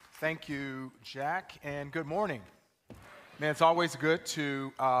Thank you, Jack, and good morning. Man, it's always good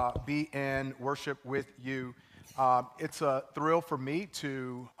to be in worship with you. It's a thrill for me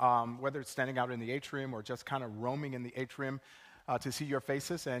to, whether it's standing out in the atrium or just kind of roaming in the atrium, to see your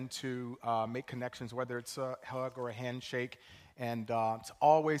faces and to make connections, whether it's a hug or a handshake. And it's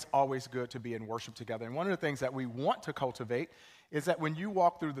always good to be in worship together. And one of the things that we want to cultivate is that when you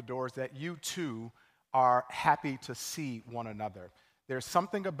walk through the doors, that you too are happy to see one another. There's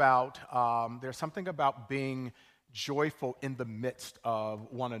something about being joyful in the midst of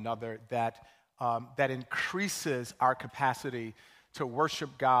one another that increases our capacity to worship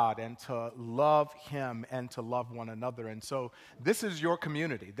God and to love Him and to love one another. And so this is your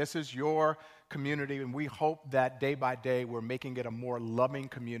community. This is your community, and we hope that day by day we're making it a more loving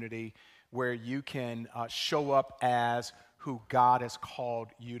community where you can show up as who God has called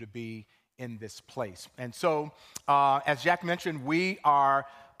you to be in this place. And so, as Jack mentioned, we are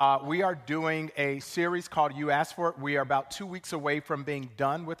doing a series called You Asked For It. We are about 2 weeks away from being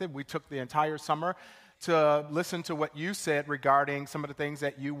done with it. We took the entire summer to listen to what you said regarding some of the things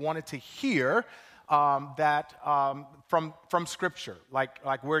that you wanted to hear from Scripture,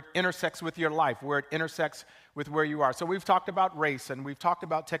 like where it intersects with your life, where it intersects with where you are. So we've talked about race, and we've talked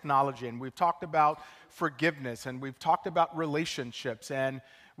about technology, and we've talked about forgiveness, and we've talked about relationships, and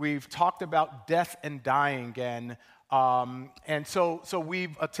we've talked about death and dying, and so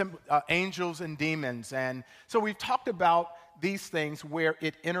we've attempted angels and demons, and so we've talked about these things where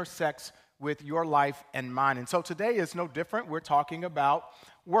it intersects with your life and mine. And so today is no different. We're talking about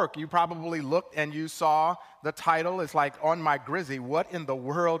work. You probably looked and you saw the title. It's like, On My Grizzy. What in the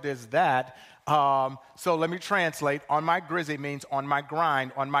world is that? So let me translate. On my Grizzy means on my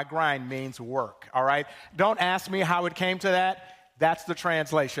grind. On my grind means work, all right? Don't ask me how it came to that. That's the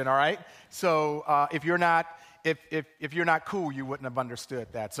translation, all right? So if you're not cool, you wouldn't have understood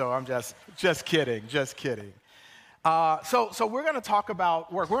that. So I'm just kidding. So we're going to talk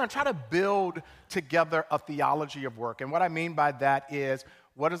about work. We're going to try to build together a theology of work. And what I mean by that is,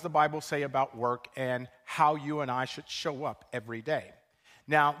 what does the Bible say about work and how you and I should show up every day?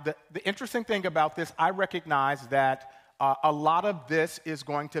 Now, the interesting thing about this, I recognize that a lot of this is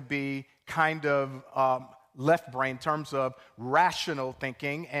going to be kind of left brain in terms of rational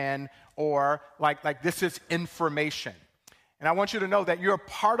thinking or like this is information. And I want you to know that you're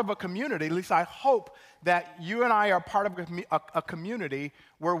part of a community, at least I hope that you and I are part of a community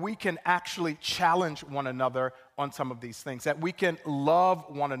where we can actually challenge one another on some of these things, that we can love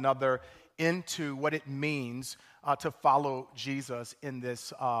one another into what it means to follow Jesus in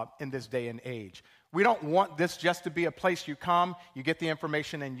this day and age. We don't want this just to be a place you come, you get the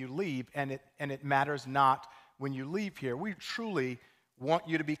information, and you leave, and it matters not when you leave here. We truly want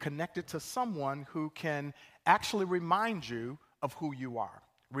you to be connected to someone who can actually remind you of who you are.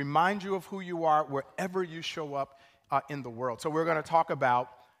 Remind you of who you are wherever you show up in the world. So we're going to talk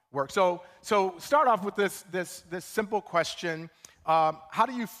about work. So start off with this simple question. How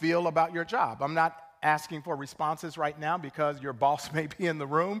do you feel about your job? I'm not asking for responses right now because your boss may be in the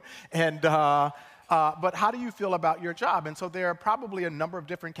room, but how do you feel about your job? And so there are probably a number of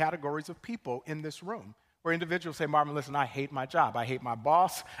different categories of people in this room where individuals say, Marvin, listen, I hate my job. I hate my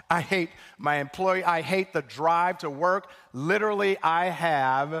boss. I hate my employee. I hate the drive to work. Literally, I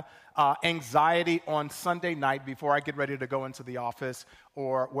have anxiety on Sunday night before I get ready to go into the office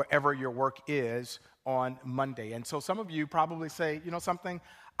or wherever your work is on Monday. And so some of you probably say, you know something,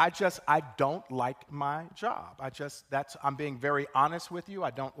 I don't like my job. I'm being very honest with you.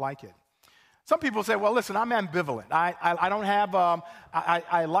 I don't like it. Some people say, well, listen, I'm ambivalent. I don't have,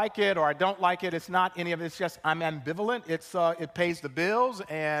 I like it or I don't like it. It's not any of it. It's just I'm ambivalent. It pays the bills,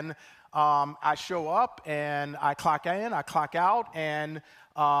 and I show up and I clock in, I clock out, and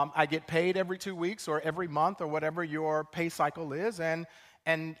I get paid every 2 weeks or every month or whatever your pay cycle is, and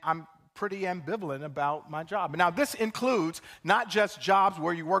I'm pretty ambivalent about my job. Now, this includes not just jobs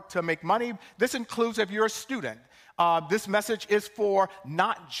where you work to make money. This includes if you're a student. This message is for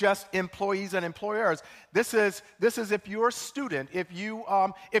not just employees and employers. This is if you're a student, if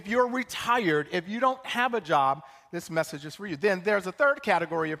you're retired, if you don't have a job, this message is for you. Then there's a third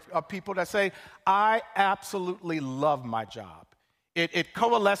category of people that say, I absolutely love my job. It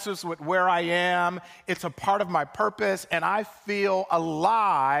coalesces with where I am. It's a part of my purpose, and I feel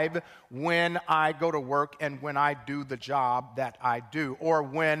alive when I go to work and when I do the job that I do, or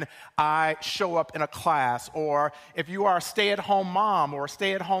when I show up in a class, or if you are a stay-at-home mom or a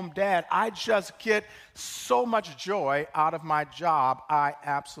stay-at-home dad, I just get so much joy out of my job. I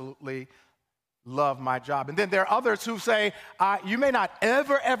absolutely love my job. And then there are others who say, you may not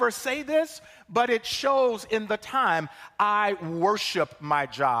ever say this, but it shows in the time, I worship my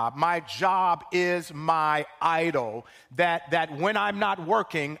job. My job is my idol, that when I'm not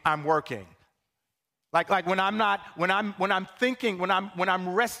working, I'm working. Like when I'm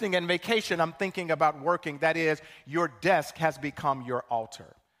resting and vacation, I'm thinking about working. That is, your desk has become your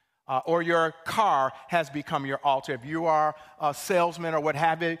altar. Or your car has become your altar. If you are a salesman or what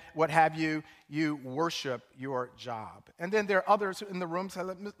have you, you worship your job. And then there are others in the room say,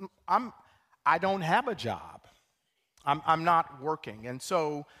 I don't have a job. I'm not working. And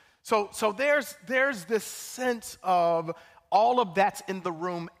so there's this sense of all of that's in the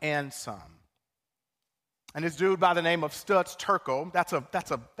room and some. And this dude by the name of Studs Terkel,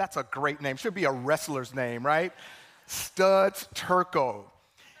 that's a great name. Should be a wrestler's name, right? Studs Terkel.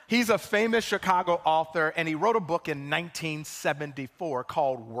 He's a famous Chicago author, and he wrote a book in 1974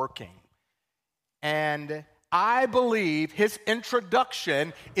 called Working. And I believe his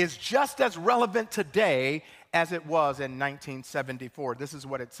introduction is just as relevant today as it was in 1974. This is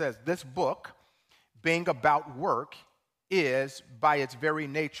what it says. This book, being about work, is by its very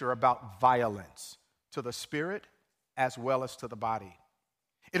nature about violence to the spirit as well as to the body.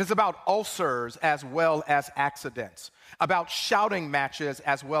 It is about ulcers as well as accidents, about shouting matches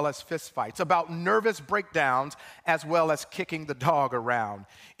as well as fistfights, about nervous breakdowns as well as kicking the dog around.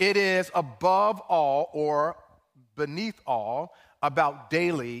 It is above all or beneath all about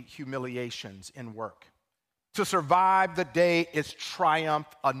daily humiliations in work. To survive the day is triumph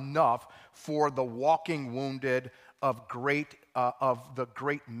enough for the walking wounded of the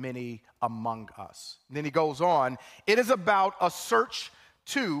great many among us. And then he goes on, it is about a search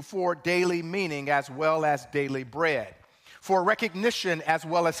too, for daily meaning as well as daily bread, for recognition as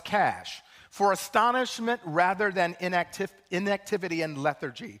well as cash, for astonishment rather than inactivity and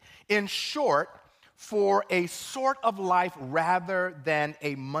lethargy. In short, for a sort of life rather than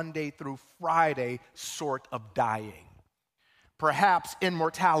a Monday through Friday sort of dying. Perhaps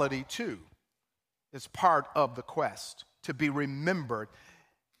immortality, too, is part of the quest. To be remembered,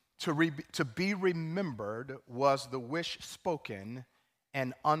 to be remembered was the wish spoken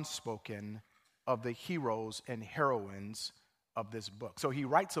and unspoken of the heroes and heroines of this book. So he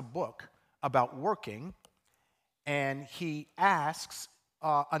writes a book about working, and he asks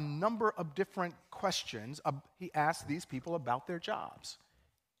a number of different questions. He asked these people about their jobs,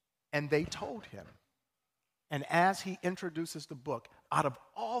 and they told him. And as he introduces the book, out of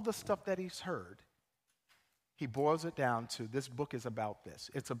all the stuff that he's heard, he boils it down to this book is about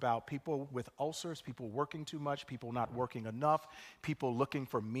this. It's about people with ulcers, people working too much, people not working enough, people looking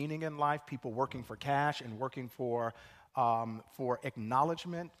for meaning in life, people working for cash and working for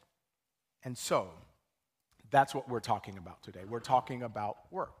acknowledgement. And so that's what we're talking about today. We're talking about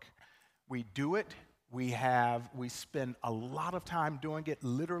work. We do it. We spend a lot of time doing it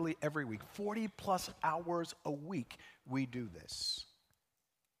literally every week. 40 plus hours a week we do this.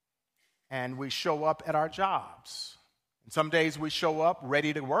 And we show up at our jobs. And some days we show up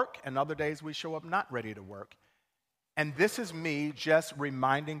ready to work, and other days we show up not ready to work. And this is me just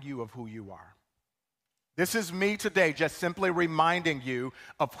reminding you of who you are. This is me today just simply reminding you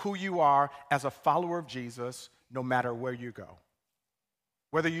of who you are as a follower of Jesus, no matter where you go.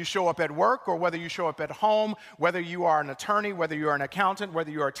 Whether you show up at work or whether you show up at home, whether you are an attorney, whether you are an accountant, whether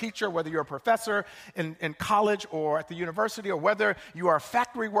you are a teacher, whether you're a professor in college or at the university, or whether you are a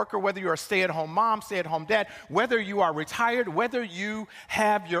factory worker, whether you're a stay-at-home mom, stay-at-home dad, whether you are retired, whether you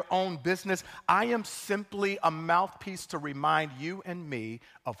have your own business, I am simply a mouthpiece to remind you and me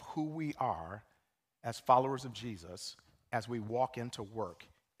of who we are as followers of Jesus as we walk into work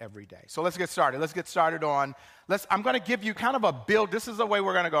every day. So let's get started. I'm going to give you kind of a build. This is the way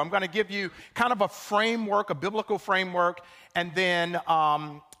we're going to go. I'm going to give you kind of a framework, a biblical framework, and then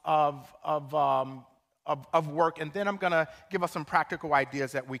of work, and then I'm going to give us some practical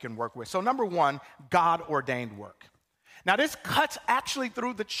ideas that we can work with. So number one, God-ordained work. Now this cuts actually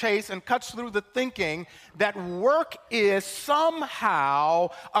through the chase and cuts through the thinking that work is somehow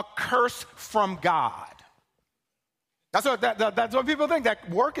a curse from God. That's what people think, that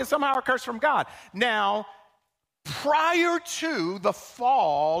work is somehow a curse from God. Now, prior to the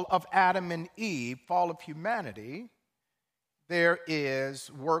fall of Adam and Eve, fall of humanity,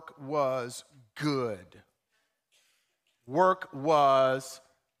 work was good. Work was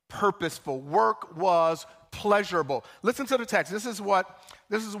purposeful. Work was pleasurable. Listen to the text. This is what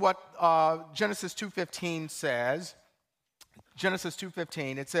Genesis 2:15 says. Genesis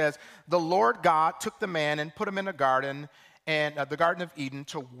 2:15, it says, the Lord God took the man and put him in a garden, and the Garden of Eden,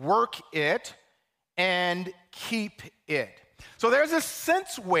 to work it and keep it. So there's this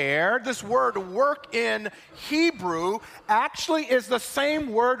sense where this word work in Hebrew actually is the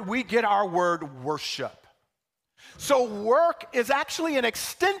same word we get our word worship. So work is actually an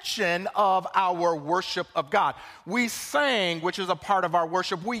extension of our worship of God. We sing, which is a part of our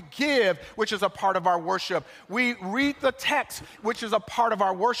worship. We give, which is a part of our worship. We read the text, which is a part of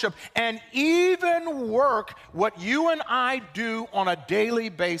our worship. And even work, what you and I do on a daily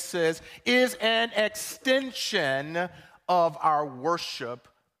basis, is an extension of our worship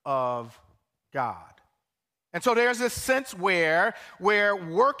of God. And so there's this sense where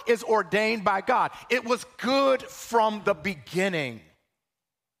work is ordained by God. It was good from the beginning.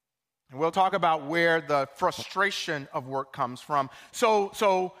 And we'll talk about where the frustration of work comes from.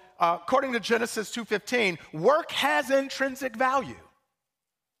 So according to Genesis 2:15, work has intrinsic value.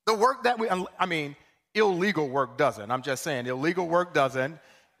 The work that illegal work doesn't. I'm just saying, illegal work doesn't.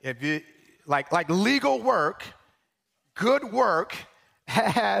 If you like legal work, good work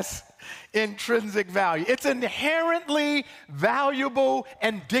has intrinsic value. It's inherently valuable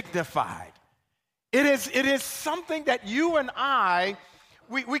and dignified. It is something that you and I,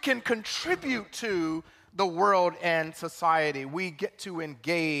 we can contribute to the world and society. We get to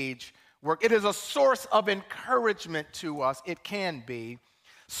engage work. It is a source of encouragement to us. It can be.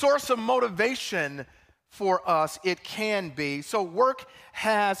 Source of motivation for us, it can be. So work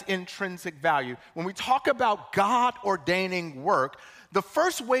has intrinsic value. When we talk about God ordaining work, the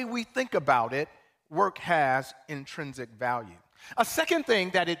first way we think about it, work has intrinsic value. A second thing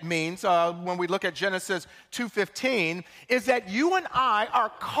that it means when we look at Genesis 2:15 is that you and I are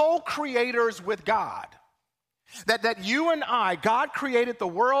co-creators with God. That you and I, God created the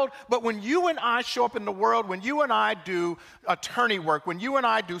world, but when you and I show up in the world, when you and I do attorney work, when you and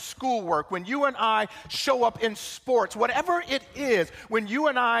I do school work, when you and I show up in sports, whatever it is, when you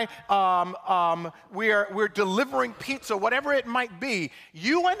and I, we're delivering pizza, whatever it might be,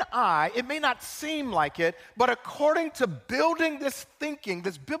 you and I, it may not seem like it, but according to building this thinking,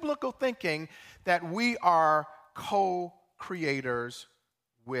 this biblical thinking, that we are co-creators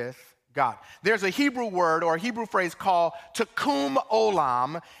with God. There's a Hebrew word or a Hebrew phrase called tikkun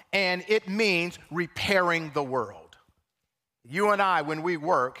olam, and it means repairing the world. You and I, when we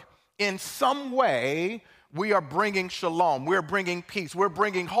work, in some way, we are bringing shalom. We're bringing peace. We're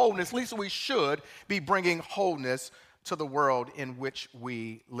bringing wholeness. At least we should be bringing wholeness to the world in which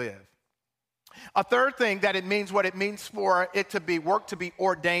we live. A third thing that it means, what it means for it to be work to be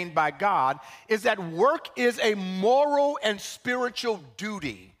ordained by God, is that work is a moral and spiritual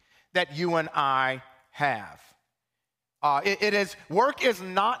duty that you and I have. Work is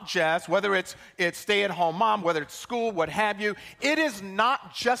not just, whether it's stay-at-home mom, whether it's school, what have you, it is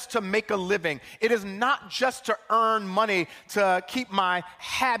not just to make a living. It is not just to earn money to keep my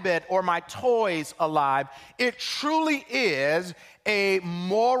habit or my toys alive. It truly is a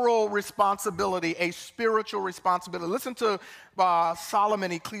moral responsibility, a spiritual responsibility. Listen to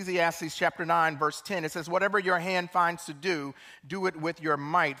Solomon, Ecclesiastes chapter 9, verse 10. It says, whatever your hand finds to do, do it with your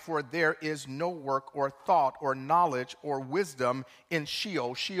might, for there is no work or thought or knowledge or wisdom in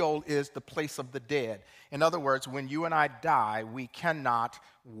Sheol. Sheol is the place of the dead. In other words, when you and I die, we cannot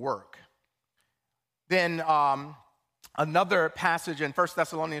work. Then another passage in 1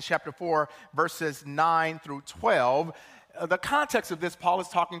 Thessalonians chapter 4, verses 9 through 12, the context of this, Paul is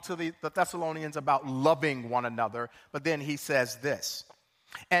talking to the Thessalonians about loving one another, but then he says this,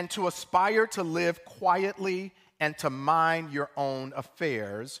 and to aspire to live quietly and to mind your own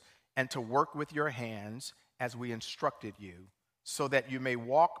affairs and to work with your hands as we instructed you, so that you may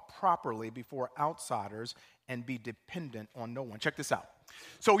walk properly before outsiders and be dependent on no one. Check this out.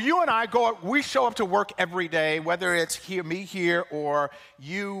 So you and I we show up to work every day, whether it's me here or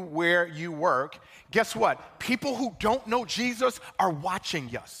you where you work. Guess what? People who don't know Jesus are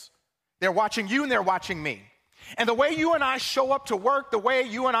watching us. They're watching you and they're watching me. And the way you and I show up to work, the way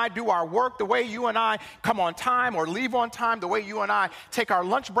you and I do our work, the way you and I come on time or leave on time, the way you and I take our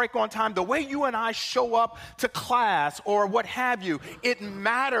lunch break on time, the way you and I show up to class or what have you, it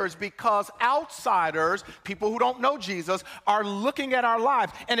matters because outsiders, people who don't know Jesus, are looking at our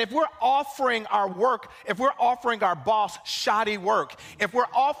lives. And if we're offering our work, if we're offering our boss shoddy work, if we're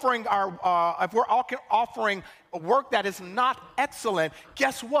offering work that is not excellent,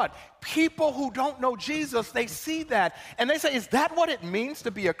 guess what? People who don't know Jesus, they see that and they say, is that what it means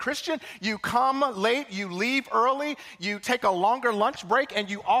to be a Christian? You come late, you leave early, you take a longer lunch break, and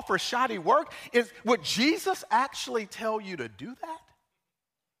you offer shoddy work? Would Jesus actually tell you to do that?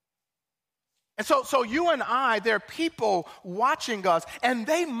 And so you and I, there are people watching us, and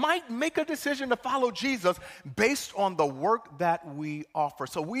they might make a decision to follow Jesus based on the work that we offer.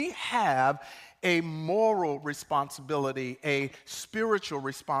 So we have a moral responsibility, a spiritual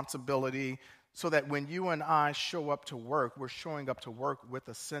responsibility, so that when you and I show up to work, we're showing up to work with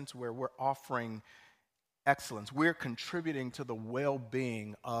a sense where we're offering excellence. We're contributing to the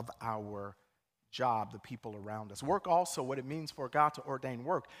well-being of our job, the people around us. Work also, what it means for God to ordain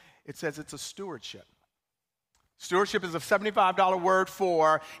work, it says it's a stewardship. Stewardship is a $75 word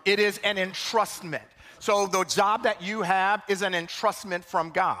for it is an entrustment. So the job that you have is an entrustment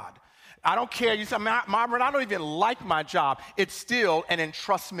from God. I don't care. You say, Marvin, I don't even like my job. It's still an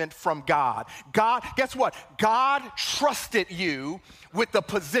entrustment from God. God, guess what? God trusted you with the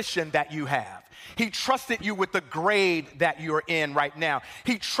position that you have. He trusted you with the grade that you're in right now.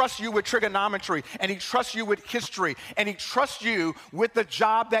 He trusts you with trigonometry, and he trusts you with history, and he trusts you with the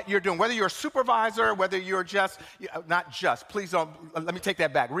job that you're doing. Whether you're a supervisor, whether you're please don't, let me take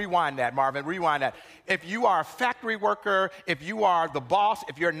that back. Rewind that, Marvin, rewind that. If you are a factory worker, if you are the boss,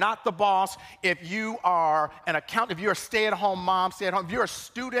 if you're not the boss, if you are an accountant, if you're a stay-at-home mom, stay-at-home, if you're a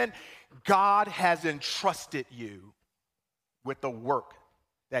student, God has entrusted you with the work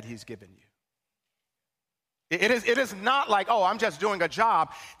that he's given you. It is not like, oh, I'm just doing a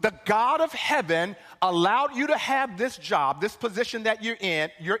job. The God of heaven allowed you to have this job, this position that you're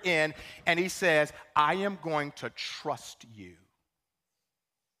in, and he says, I am going to trust you.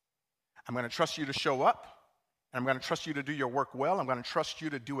 I'm going to trust you to show up, and I'm going to trust you to do your work well. I'm going to trust you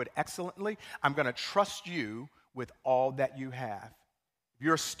to do it excellently. I'm going to trust you with all that you have. If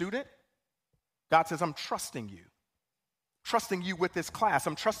you're a student, God says, I'm trusting you. Trusting you with this class.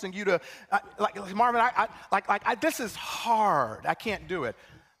 I'm trusting you to, Marvin, this is hard. I can't do it.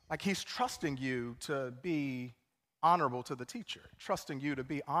 Like he's trusting you to be honorable to the teacher, trusting you to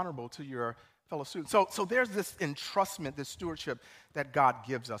be honorable to your fellow students. So there's this entrustment, this stewardship that God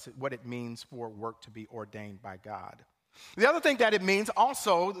gives us, what it means for work to be ordained by God. The other thing that it means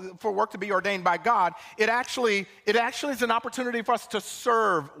also for work to be ordained by God, it actually is an opportunity for us to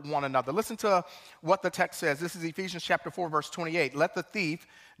serve one another. Listen to what the text says. This is Ephesians chapter 4, verse 28. Let the thief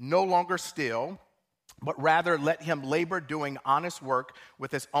no longer steal, but rather let him labor doing honest work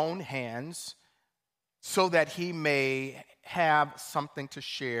with his own hands so that he may have something to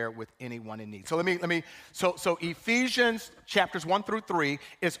share with anyone in need. So Ephesians chapters 1 through 3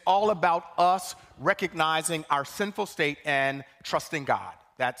 is all about us recognizing our sinful state and trusting God.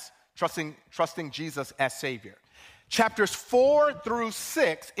 That's trusting Jesus as Savior. Chapters 4 through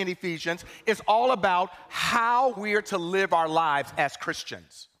 6 in Ephesians is all about how we are to live our lives as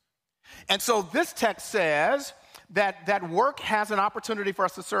Christians. And so this text says that work has an opportunity for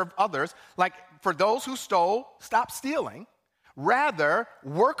us to serve others. Like for those who stole, stop stealing. Rather,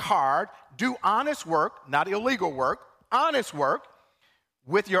 work hard, do honest work, not illegal work, honest work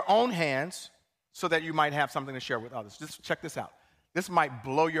with your own hands so that you might have something to share with others. Just check this out. This might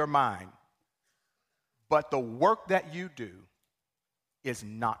blow your mind, but the work that you do is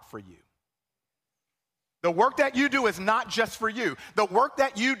not for you. The work that you do is not just for you. The work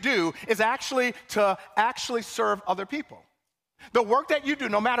that you do is actually to serve other people. The work that you do,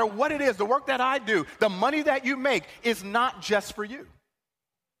 no matter what it is, the work that I do, the money that you make is not just for you.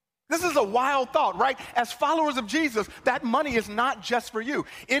 This is a wild thought, right? As followers of Jesus, that money is not just for you.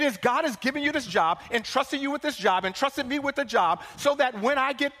 It is God has given you this job, entrusted you with this job, entrusted me with the job, so that when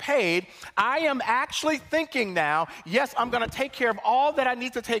I get paid, I am actually thinking now, yes, I'm going to take care of all that I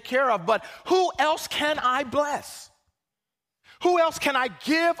need to take care of, but who else can I bless? Who else can I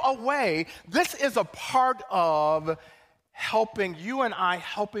give away? This is a part of helping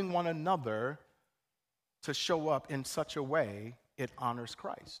one another to show up in such a way it honors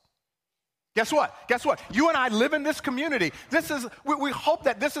Christ. Guess what? You and I live in this community. We hope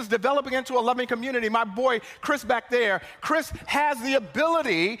that this is developing into a loving community. My boy, Chris back there, Chris has the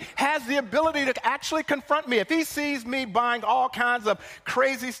ability to actually confront me. If he sees me buying all kinds of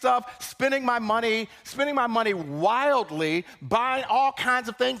crazy stuff, spending my money wildly, buying all kinds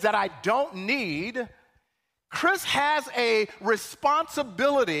of things that I don't need, Chris has a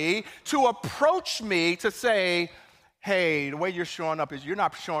responsibility to approach me to say, hey, the way you're showing up is you're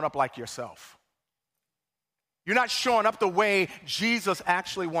not showing up like yourself. You're not showing up the way Jesus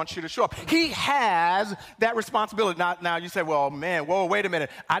actually wants you to show up. He has that responsibility. Now you say, well, man, wait a minute.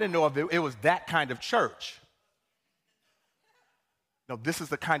 I didn't know if it was that kind of church. No, this is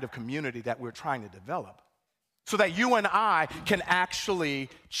the kind of community that we're trying to develop, so that you and I can actually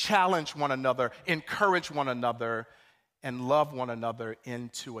challenge one another, encourage one another, and love one another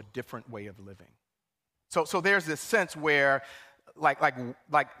into a different way of living. So there's this sense where like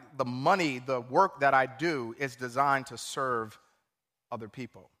the money, the work that I do is designed to serve other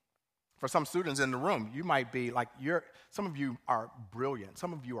people. For some students in the room, you might be like, some of you are brilliant.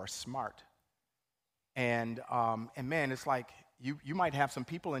 Some of you are smart. And man, it's like you might have some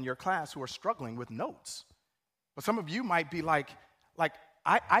people in your class who are struggling with notes. But some of you might be like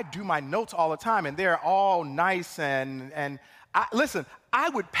I do my notes all the time, and they're all nice. Listen, I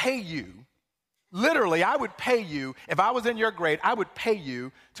would pay you, literally, I would pay you, if I was in your grade, I would pay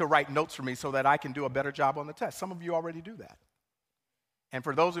you to write notes for me so that I can do a better job on the test. Some of you already do that. And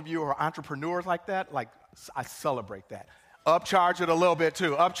for those of you who are entrepreneurs like that, like, I celebrate that. Upcharge it a little bit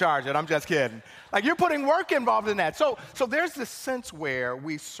too. Upcharge it. I'm just kidding. Like, you're putting work involved in that. So there's this sense where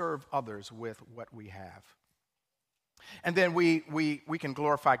we serve others with what we have. And then we can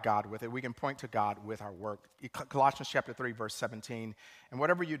glorify God with it. We can point to God with our work. Colossians chapter 3, verse 17. And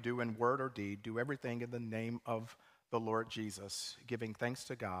whatever you do in word or deed, do everything in the name of the Lord Jesus, giving thanks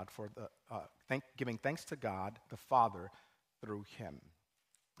to God the Father through him.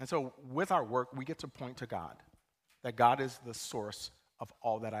 And so with our work, we get to point to God, that God is the source of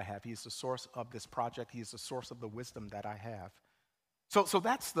all that I have. He's the source of this project. He's the source of the wisdom that I have. So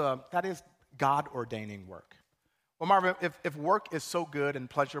that is God ordaining work. Well, Marvin, if work is so good and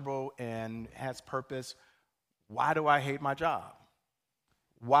pleasurable and has purpose, why do I hate my job?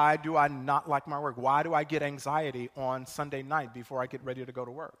 Why do I not like my work? Why do I get anxiety on Sunday night before I get ready to go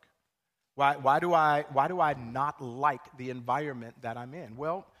to work? Why do I not like the environment that I'm in?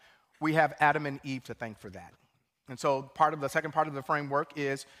 Well, we have Adam and Eve to thank for that. And so the second part of the framework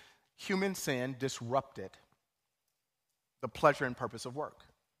is human sin disrupted the pleasure and purpose of work.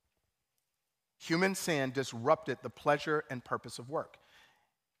 Human sin disrupted the pleasure and purpose of work.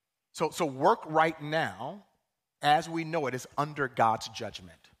 So work right now, as we know it, is under God's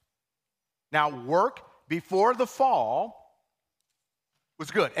judgment. Now, work before the fall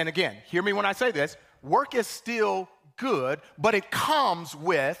was good. And again, hear me when I say this. Work is still good, but it comes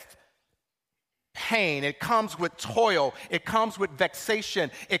with pain. It comes with toil. It comes with vexation.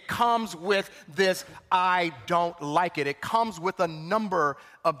 It comes with this, I don't like it. It comes with a number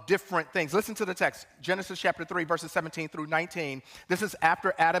of different things. Listen to the text, Genesis chapter 3, verses 17 through 19. This is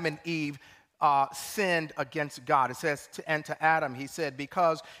after Adam and Eve sinned against God. It says, and to Adam, he said,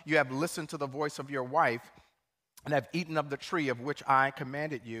 because you have listened to the voice of your wife and have eaten of the tree of which I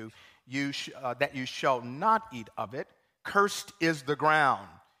commanded you, that you shall not eat of it. Cursed is the ground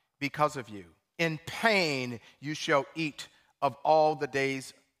because of you. In pain you shall eat of all the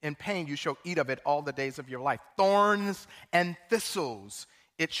days. In pain you shall eat of it all the days of your life. Thorns and thistles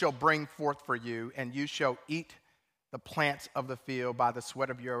it shall bring forth for you, and you shall eat the plants of the field. By the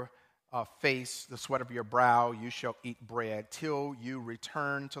sweat of your face, the sweat of your brow, you shall eat bread till you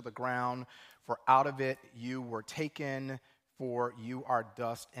return to the ground. For out of it you were taken, for you are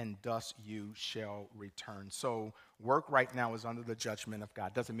dust, and dust you shall return. So work right now is under the judgment of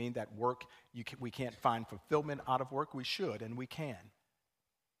God. Doesn't mean that we can't find fulfillment out of work. We should, and we can.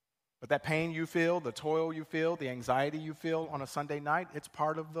 But that pain you feel, the toil you feel, the anxiety you feel on a Sunday night, it's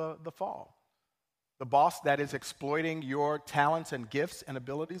part of the fall. The boss that is exploiting your talents and gifts and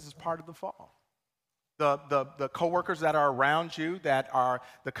abilities is part of the fall. The coworkers that are around you, that are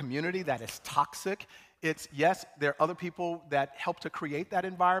the community that is toxic, yes, there are other people that help to create that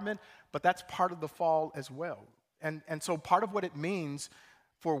environment, but that's part of the fall as well. And so part of what it means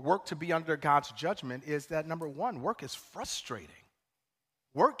for work to be under God's judgment is that, number one, work is frustrating.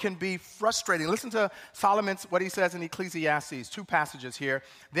 Work can be frustrating. Listen to Solomon's, what he says in Ecclesiastes, 2 passages here.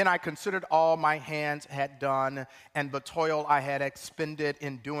 Then I considered all my hands had done, and the toil I had expended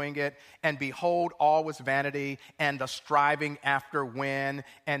in doing it. And behold, all was vanity, and the striving after wind,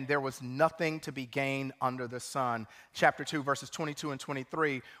 and there was nothing to be gained under the sun. Chapter 2, verses 22 and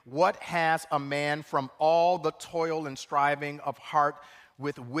 23. What has a man from all the toil and striving of heart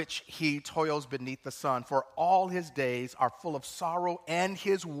with which he toils beneath the sun? For all his days are full of sorrow, and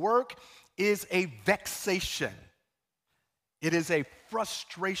his work is a vexation. It is a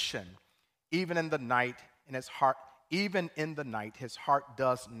frustration. Even in the night, his heart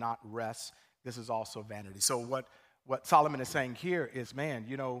does not rest. This is also vanity. So what Solomon is saying here is, man,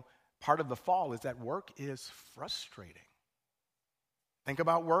 part of the fall is that work is frustrating. Think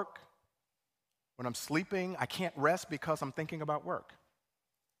about work. When I'm sleeping, I can't rest because I'm thinking about work.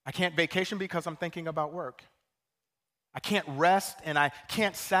 I can't vacation because I'm thinking about work. I can't rest and I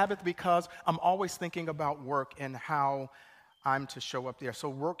can't Sabbath because I'm always thinking about work and how I'm to show up there. So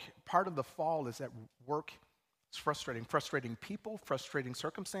work, part of the fall is that work is frustrating. Frustrating people, frustrating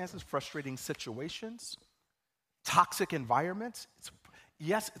circumstances, frustrating situations, toxic environments.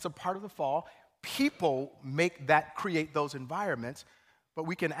 Yes, it's a part of the fall. people create those environments, but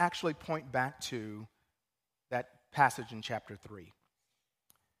we can actually point back to that passage in chapter 3.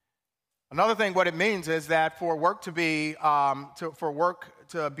 Another thing, what it means is that for work to be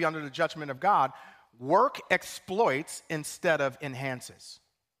under the judgment of God, work exploits instead of enhances.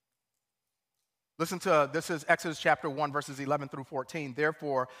 Listen to, this is Exodus chapter 1, verses 11 through 14.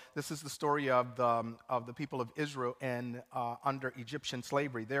 Therefore, this is the story of the people of Israel under Egyptian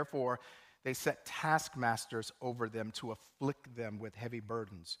slavery. Therefore, they set taskmasters over them to afflict them with heavy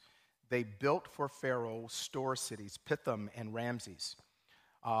burdens. They built for Pharaoh store cities, Pithom and Ramses.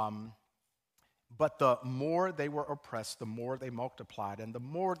 But the more they were oppressed, the more they multiplied, and the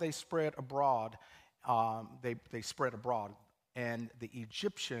more they spread abroad, they spread abroad. And the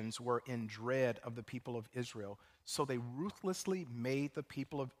Egyptians were in dread of the people of Israel. So they ruthlessly made the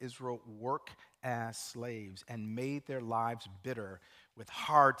people of Israel work as slaves and made their lives bitter with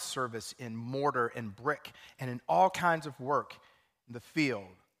hard service in mortar and brick and in all kinds of work in the field.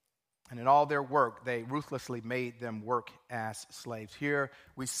 And in all their work, they ruthlessly made them work as slaves. Here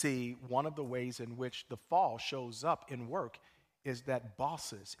we see one of the ways in which the fall shows up in work is that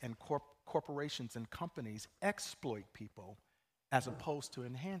bosses and corporations and companies exploit people as opposed to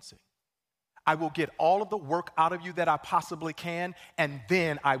enhancing. I will get all of the work out of you that I possibly can, and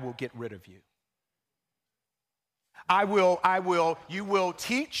then I will get rid of you. You will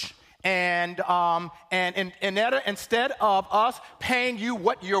teach, and instead of us paying you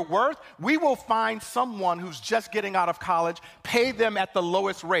what you're worth, we will find someone who's just getting out of college, pay them at the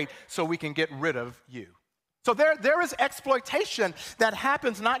lowest rate so we can get rid of you. So there is exploitation that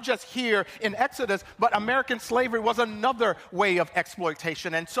happens not just here in Exodus, but American slavery was another way of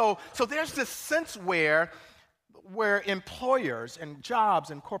exploitation. And so there's this sense where employers and jobs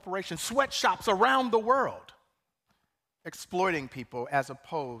and corporations, sweatshops around the world, exploiting people as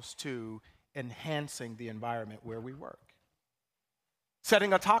opposed to enhancing the environment where we work.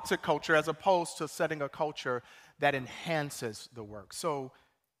 Setting a toxic culture as opposed to setting a culture that enhances the work. So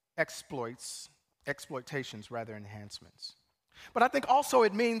exploitations rather than enhancements. But I think also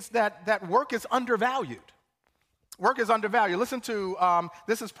it means that work is undervalued. Work is undervalued. Listen to,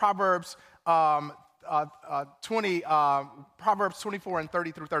 this is Proverbs 24 and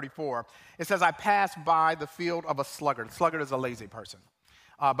 30 through 34. It says, I passed by the field of a sluggard. A sluggard is a lazy person.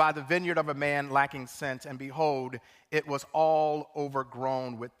 By the vineyard of a man lacking sense, and behold, it was all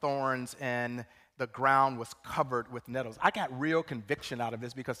overgrown with thorns, and the ground was covered with nettles. I got real conviction out of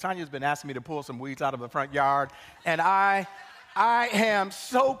this because Tanya's been asking me to pull some weeds out of the front yard, and I am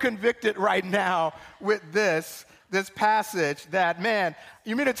so convicted right now with this passage that, man,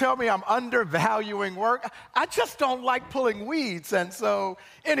 you mean to tell me I'm undervaluing work? I just don't like pulling weeds. And so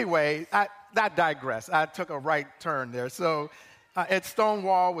anyway, I digress. I took a right turn there. So its stone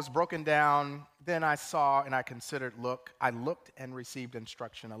wall was broken down. Then I saw and I considered, I looked and received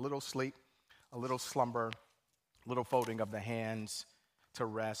instruction, a little sleep, a little slumber, a little folding of the hands to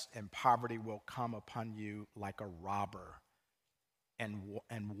rest, and poverty will come upon you like a robber, and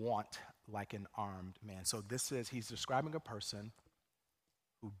want like an armed man. So he's describing a person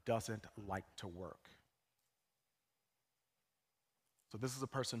who doesn't like to work. So this is a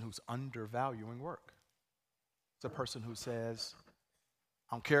person who's undervaluing work. It's a person who says,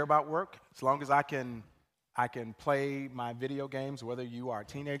 I don't care about work as long as I can play my video games, whether you are a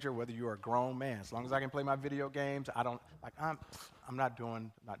teenager, whether you are a grown man. As long as I can play my video games, I'm not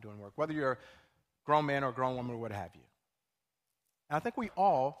doing work. Whether you're a grown man or a grown woman or what have you. And I think we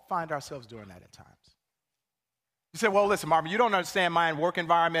all find ourselves doing that at times. You say, well, listen, Marvin, you don't understand my work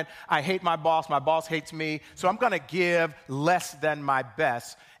environment. I hate my boss hates me, so I'm going to give less than my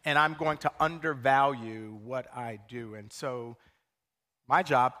best, and I'm going to undervalue what I do. And so my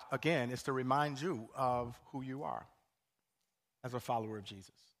job, again, is to remind you of who you are as a follower of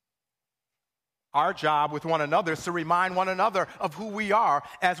Jesus. Our job with one another is to remind one another of who we are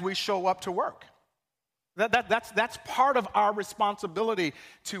as we show up to work. That's part of our responsibility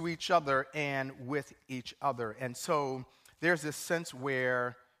to each other and with each other. And so there's this sense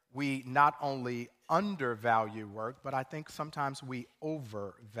where we not only undervalue work, but I think sometimes we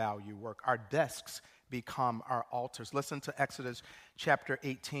overvalue work. Our desks become our altars. Listen to Exodus chapter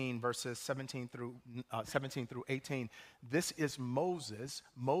 18, verses 17 through 18. This is Moses.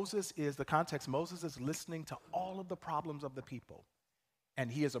 Moses is listening to all of the problems of the people. And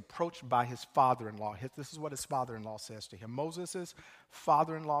he is approached by his father-in-law. This is what his father-in-law says to him. Moses'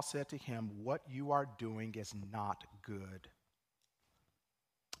 father-in-law said to him, what you are doing is not good.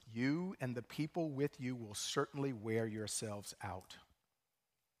 You and the people with you will certainly wear yourselves out.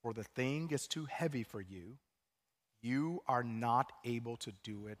 For the thing is too heavy for you. You are not able to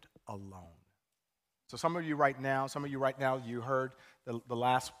do it alone. So some of you right now, you heard the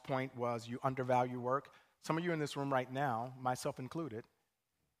last point was you undervalue work. Some of you in this room right now, myself included,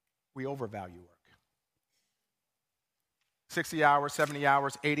 we overvalue work. 60 hours, 70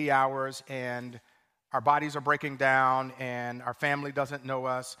 hours, 80 hours, and our bodies are breaking down, and our family doesn't know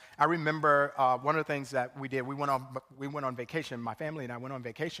us. I remember one of the things that we did, we went on vacation, my family and I went on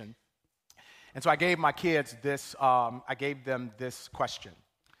vacation, and so I gave my kids this, I gave them this question.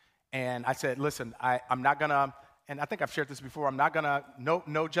 And I said, listen, I'm not going to, and I think I've shared this before, I'm not going to,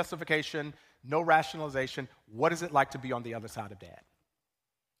 no justification, no rationalization. What is it like to be on the other side of Dad?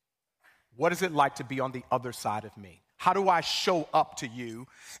 What is it like to be on the other side of me? How do I show up to you?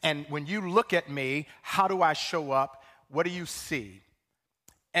 And when you look at me, how do I show up? What do you see?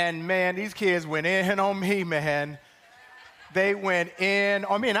 And man, these kids went in on me, man. They went in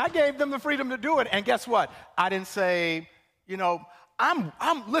on me, and I gave them the freedom to do it. And guess what? I didn't say,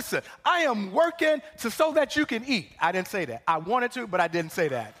 listen, I am working so that you can eat. I didn't say that. I wanted to, but I didn't say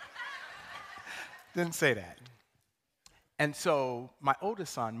that. Didn't say that. And so my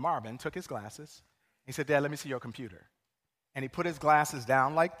oldest son, Marvin, took his glasses. He said, Dad, let me see your computer. And he put his glasses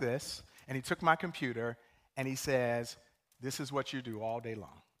down like this, and he took my computer, and he says, this is what you do all day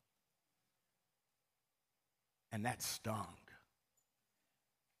long. And that stung.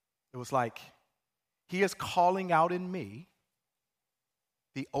 It was like he is calling out in me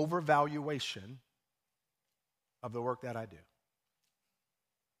the overvaluation of the work that I do.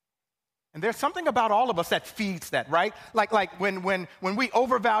 And there's something about all of us that feeds that, right? Like when we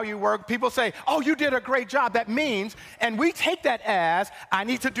overvalue work, people say, oh, you did a great job. That means, and we take that as, I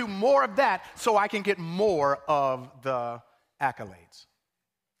need to do more of that so I can get more of the accolades.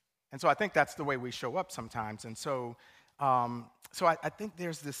 And so I think that's the way we show up sometimes. And so I think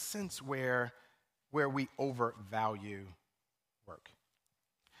there's this sense where we overvalue work.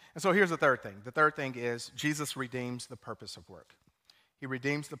 And so here's the third thing. The third thing is Jesus redeems the purpose of work. He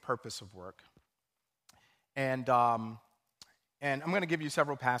redeems the purpose of work. And I'm going to give you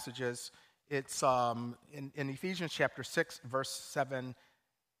several passages. It's in Ephesians chapter 6, verse 7.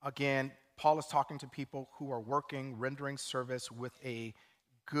 Again, Paul is talking to people who are working, rendering service with a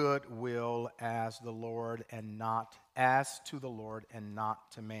good will as to the Lord and not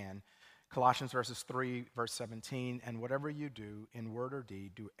to man. Colossians verses 3, verse 17, and whatever you do in word or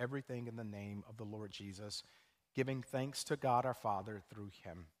deed, do everything in the name of the Lord Jesus, giving thanks to God our Father through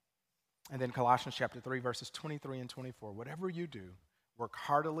him. And then Colossians chapter 3, verses 23 and 24, whatever you do, work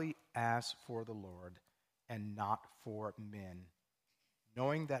heartily as for the Lord and not for men,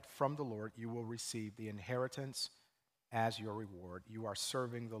 knowing that from the Lord you will receive the inheritance as your reward. You are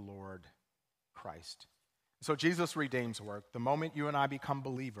serving the Lord Christ. So Jesus redeems work. The moment you and I become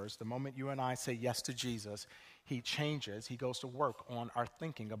believers, the moment you and I say yes to Jesus, he changes. He goes to work on our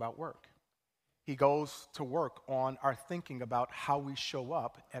thinking about work. He goes to work on our thinking about how we show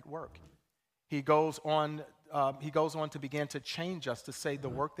up at work. He goes on to begin to change us to say the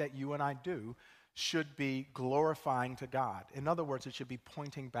work that you and I do should be glorifying to God. In other words, it should be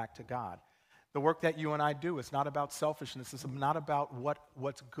pointing back to God. The work that you and I do is not about selfishness. It's not about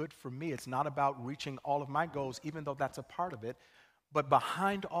what's good for me. It's not about reaching all of my goals, even though that's a part of it. But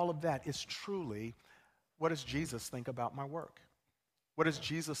behind all of that is truly, what does Jesus think about my work? What does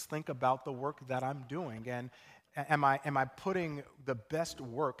Jesus think about the work that I'm doing? And am I putting the best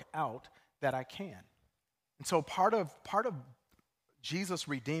work out that I can? And so part of Jesus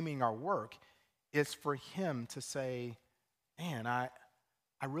redeeming our work is for him to say, man, I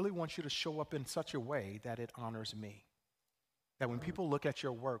really want you to show up in such a way that it honors me. That when people look at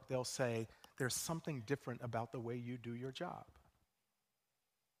your work, they'll say, there's something different about the way you do your job.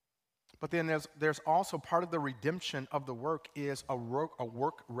 But then there's also part of the redemption of the work is a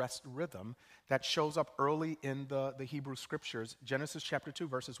work-rest rhythm that shows up early in the Hebrew Scriptures, Genesis chapter 2,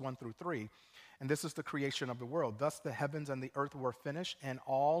 verses 1 through 3. And this is the creation of the world. Thus the heavens and the earth were finished, and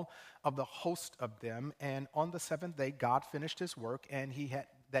all of the host of them. And on the seventh day, God finished his work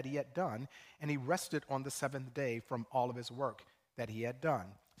that he had done, and he rested on the seventh day from all of his work that he had done.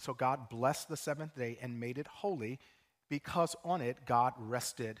 So God blessed the seventh day and made it holy, because on it God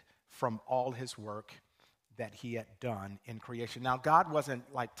rested from all his work that he had done in creation. Now, God wasn't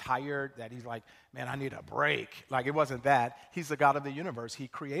like tired, that he's like, man, I need a break. Like, it wasn't that. He's the God of the universe. He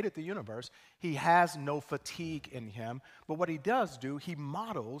created the universe. He has no fatigue in him. But what he does do, he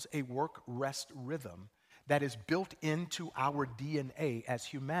models a work-rest rhythm that is built into our DNA as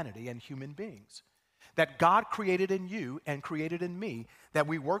humanity and human beings. That God created in you and created in me, that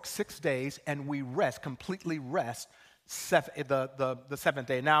we work 6 days and we rest, completely rest, the seventh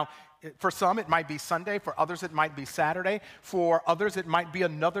day. Now, for some, it might be Sunday. For others, it might be Saturday. For others, it might be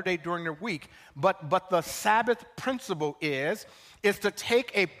another day during the week. But the Sabbath principle is to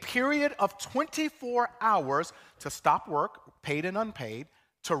take a period of 24 hours to stop work, paid and unpaid,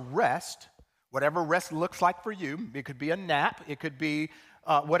 to rest, whatever rest looks like for you. It could be a nap. It could be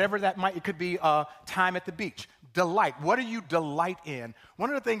whatever that might, it could be time at the beach. Delight. What do you delight in? One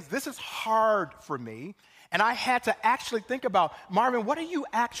of the things, this is hard for me, and I had to actually think about, Marvin, what do you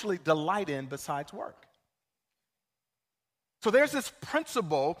actually delight in besides work? So there's this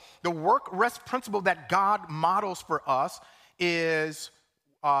principle, the work-rest principle that God models for us is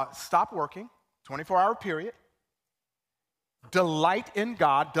stop working, 24-hour period, delight in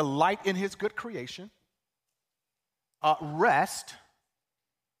God, delight in his good creation, rest,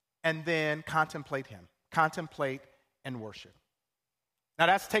 and then contemplate him. Contemplate and worship. Now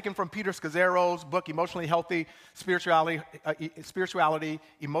that's taken from Peter Scazzero's book, Emotionally Healthy Spirituality,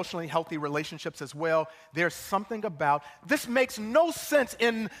 Emotionally Healthy Relationships as well. There's something about, this makes no sense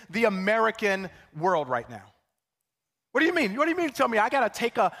in the American world right now. What do you mean? What do you mean to tell me I got to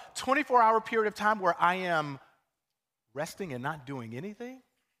take a 24-hour period of time where I am resting and not doing anything?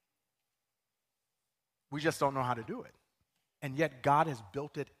 We just don't know how to do it. And yet God has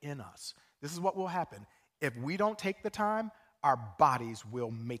built it in us. This is what will happen. If we don't take the time, our bodies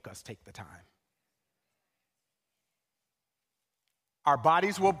will make us take the time. Our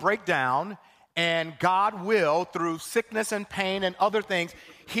bodies will break down, and God will, through sickness and pain and other things,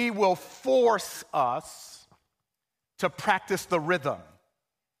 he will force us to practice the rhythm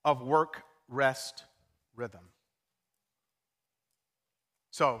of work, rest, rhythm.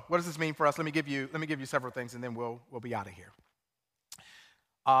 So, what does this mean for us? Let me give you several things, and then we'll be out of here.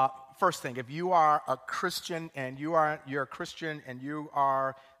 First thing, if you are a Christian and you're a Christian and you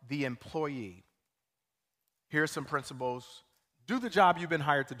are the employee, here's some principles. Do the job you've been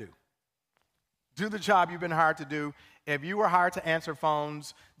hired to do. Do the job you've been hired to do. If you were hired to answer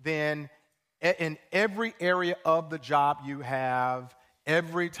phones, then in every area of the job you have,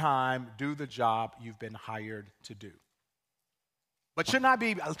 every time, do the job you've been hired to do. But should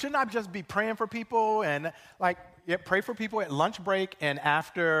not just be praying for people and pray for people at lunch break and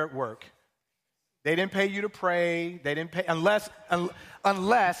after work. They didn't pay you to pray. They didn't pay unless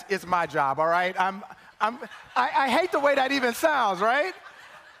it's my job. All right. I hate the way that even sounds. Right.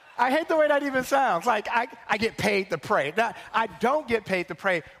 I hate the way that even sounds. Like I get paid to pray. Now, I don't get paid to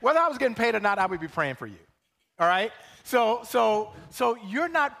pray. Whether I was getting paid or not, I would be praying for you. All right. So you're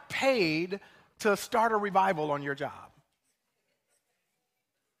not paid to start a revival on your job.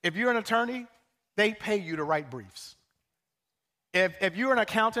 If you're an attorney, they pay you to write briefs. If you're an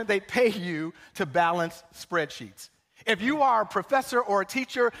accountant, they pay you to balance spreadsheets. If you are a professor or a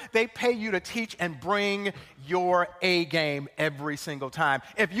teacher, they pay you to teach and bring your A game every single time.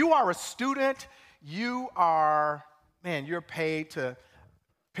 If you are a student, you're paid to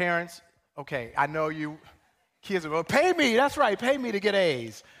parents. Okay, I know you kids will go, pay me, that's right, pay me to get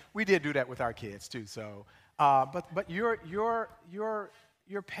A's. We did do that with our kids too, so but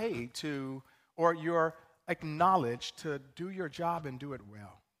you're paid to, or you're acknowledged to do your job and do it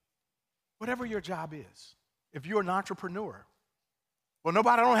well. Whatever your job is. If you're an entrepreneur, well,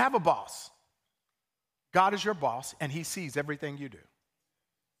 I don't have a boss. God is your boss, and he sees everything you do.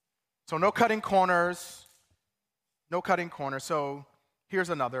 So no cutting corners. No cutting corners. So here's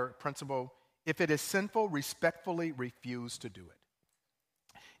another principle. If it is sinful, respectfully refuse to do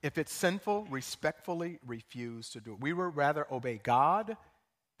it. If it's sinful, respectfully refuse to do it. We would rather obey God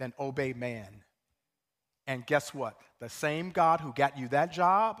than obey man. And guess what? The same God who got you that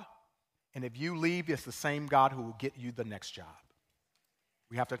job, and if you leave, it's the same God who will get you the next job.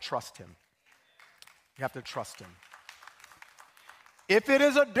 We have to trust him. You have to trust him. If it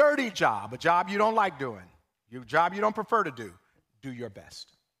is a dirty job, a job you don't like doing, a job you don't prefer to do your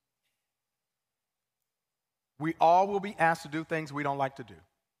best. We all will be asked to do things we don't like to do.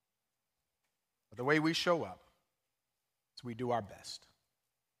 But the way we show up is we do our best.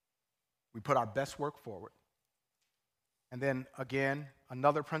 We put our best work forward. And then, again,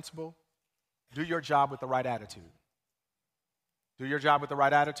 another principle, do your job with the right attitude. Do your job with the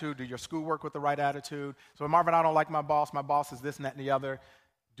right attitude. Do your schoolwork with the right attitude. So, Marvin, I don't like my boss. My boss is this and that and the other.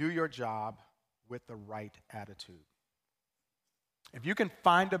 Do your job with the right attitude. If you can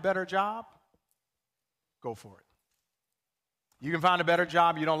find a better job, go for it. You can find a better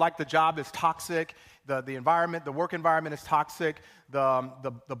job. You don't like the job, it's toxic. The environment, the work environment is toxic.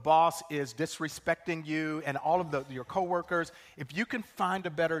 The boss is disrespecting you and all of your coworkers. If you can find a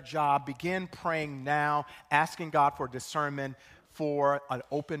better job, begin praying now, asking God for discernment for an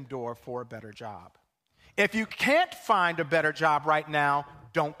open door for a better job. If you can't find a better job right now,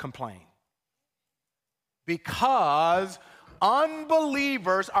 don't complain. Because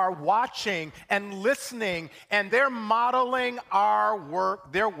unbelievers are watching and listening, and they're modeling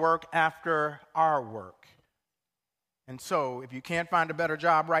their work after our work. And so, if you can't find a better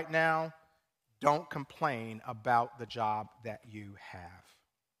job right now, don't complain about the job that you have.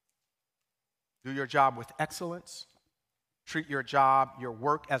 Do your job with excellence. Treat your job, your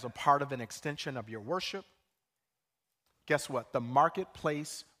work, as a part of an extension of your worship. Guess what? The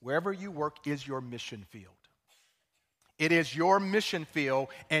marketplace, wherever you work, is your mission field. It is your mission field,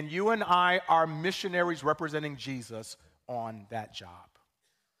 and you and I are missionaries representing Jesus on that job.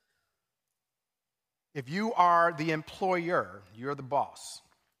 If you are the employer, you're the boss.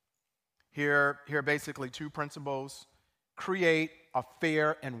 Here are basically two principles. Create a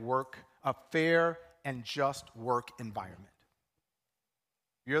fair and just work environment.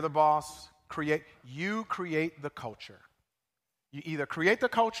 You're the boss. You create the culture. You either create the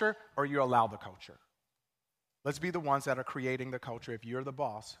culture or you allow the culture. Let's be the ones that are creating the culture. If you're the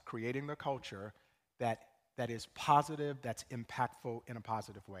boss, creating the culture that is positive, that's impactful in a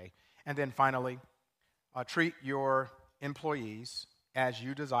positive way. And then finally, treat your employees as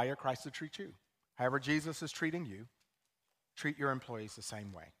you desire Christ to treat you. However Jesus is treating you, treat your employees the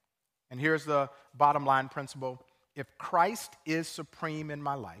same way. And here's the bottom line principle. If Christ is supreme in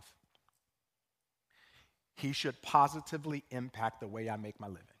my life, he should positively impact the way I make my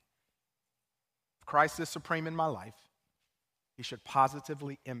living. If Christ is supreme in my life, he should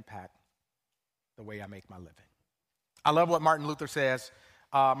positively impact the way I make my living. I love what Martin Luther says.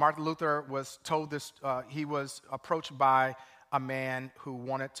 Martin Luther was told this, he was approached by a man who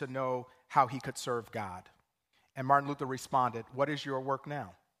wanted to know how he could serve God. And Martin Luther responded, "What is your work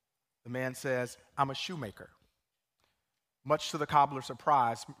now?" The man says, "I'm a shoemaker." Much to the cobbler's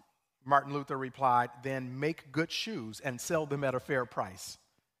surprise, Martin Luther replied, "Then make good shoes and sell them at a fair price."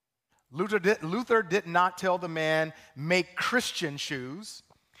 Luther did not tell the man, make Christian shoes.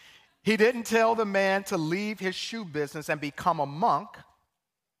 He didn't tell the man to leave his shoe business and become a monk.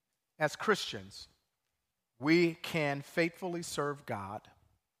 As Christians, we can faithfully serve God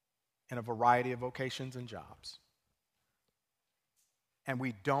in a variety of vocations and jobs. And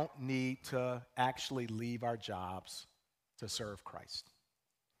we don't need to actually leave our jobs to serve Christ.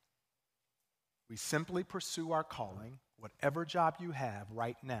 We simply pursue our calling, whatever job you have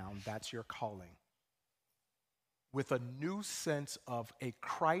right now, that's your calling, with a new sense of a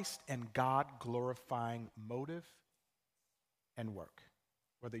Christ and God glorifying motive and work.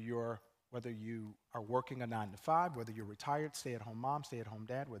 Whether you are working a 9-to-5, whether you're retired, stay-at-home mom, stay-at-home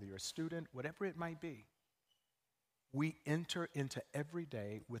dad, whether you're a student, whatever it might be, we enter into every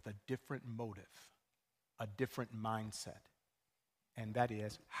day with a different motive, a different mindset. And that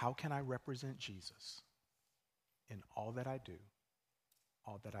is, how can I represent Jesus in all that I do,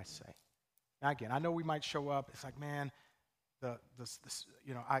 all that I say? Now again, I know we might show up, it's like, man,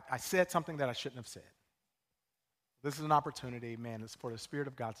 I said something that I shouldn't have said. This is an opportunity, man, it's for the Spirit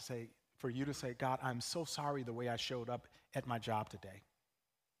of God to say, for you to say, God, I'm so sorry the way I showed up at my job today.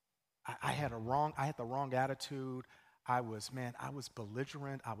 I had the wrong attitude. I was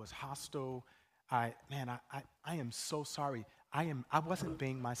belligerent. I was hostile. I am so sorry. I wasn't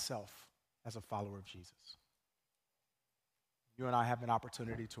being myself as a follower of Jesus. You and I have an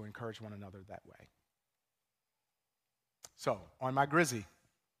opportunity to encourage one another that way. So, on my Grizzy,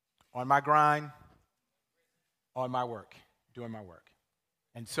 on my grind, on my work, doing my work.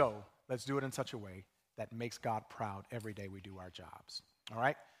 And so, let's do it in such a way that makes God proud every day we do our jobs. All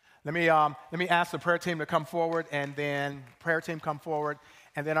right? Let me ask the prayer team to come forward, and then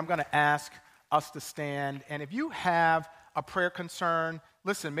I'm going to ask us to stand. And if you have a prayer concern,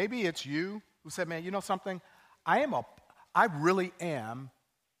 listen, maybe it's you who said, man, you know something? I'm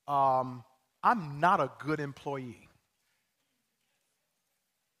not a good employee.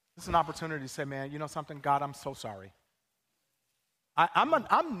 This is an opportunity to say, man, you know something? God, I'm so sorry.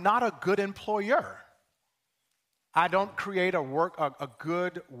 I'm not a good employer. I don't create a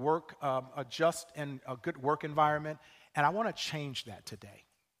good work, a just and a good work environment, and I want to change that today.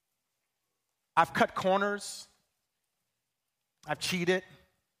 I've cut corners. I've cheated.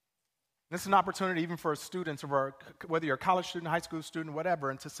 This is an opportunity even for students, whether you're a college student, high school student,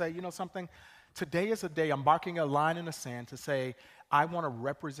 whatever, and to say, you know something, today is a day I'm marking a line in the sand to say, I want to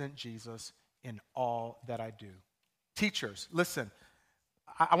represent Jesus in all that I do. Teachers, listen,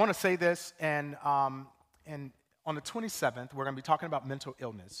 I want to say this, and on the 27th, we're going to be talking about mental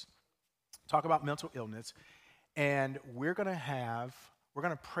illness. And we're going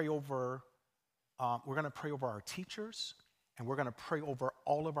to pray over our teachers, and we're going to pray over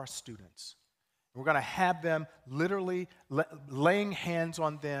all of our students. We're going to have them literally laying hands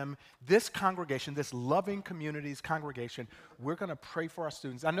on them. This congregation, this loving community's congregation, we're going to pray for our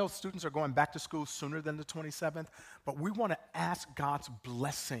students. I know students are going back to school sooner than the 27th, but we want to ask God's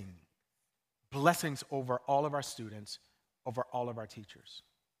blessings over all of our students, over all of our teachers.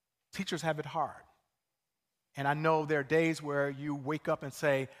 Teachers have it hard. And I know there are days where you wake up and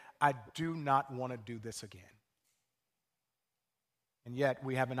say, I do not want to do this again. And yet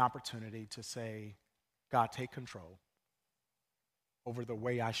we have an opportunity to say, God, take control over the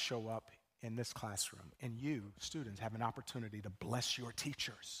way I show up in this classroom. And you, students, have an opportunity to bless your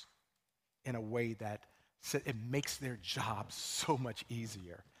teachers in a way that it makes their job so much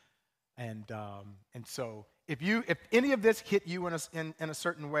easier. And so if any of this hit you in a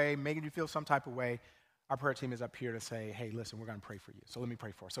certain way, making you feel some type of way, our prayer team is up here to say, hey, listen, we're going to pray for you. So let me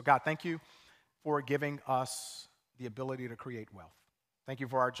pray for us. So God, thank you for giving us the ability to create wealth. Thank you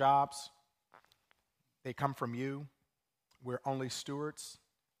for our jobs. They come from you. We're only stewards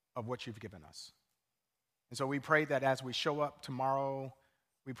of what you've given us. And so we pray that as we show up tomorrow,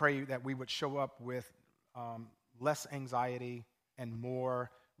 we pray that we would show up with less anxiety and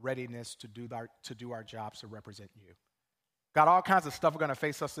more readiness to do our jobs to represent you. God, all kinds of stuff are going to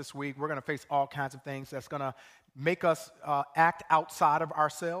face us this week. We're going to face all kinds of things that's going to make us act outside of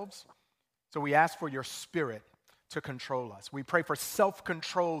ourselves. So we ask for your Spirit to control us. We pray for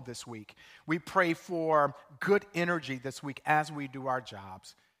self-control this week. We pray for good energy this week as we do our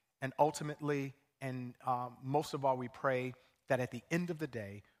jobs. And ultimately, and most of all, we pray that at the end of the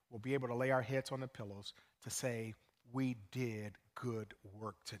day, we'll be able to lay our heads on the pillows to say, we did good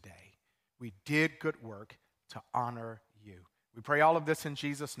work today. We did good work to honor you. We pray all of this in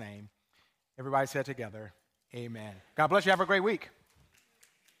Jesus' name. Everybody said together, amen. God bless you. Have a great week.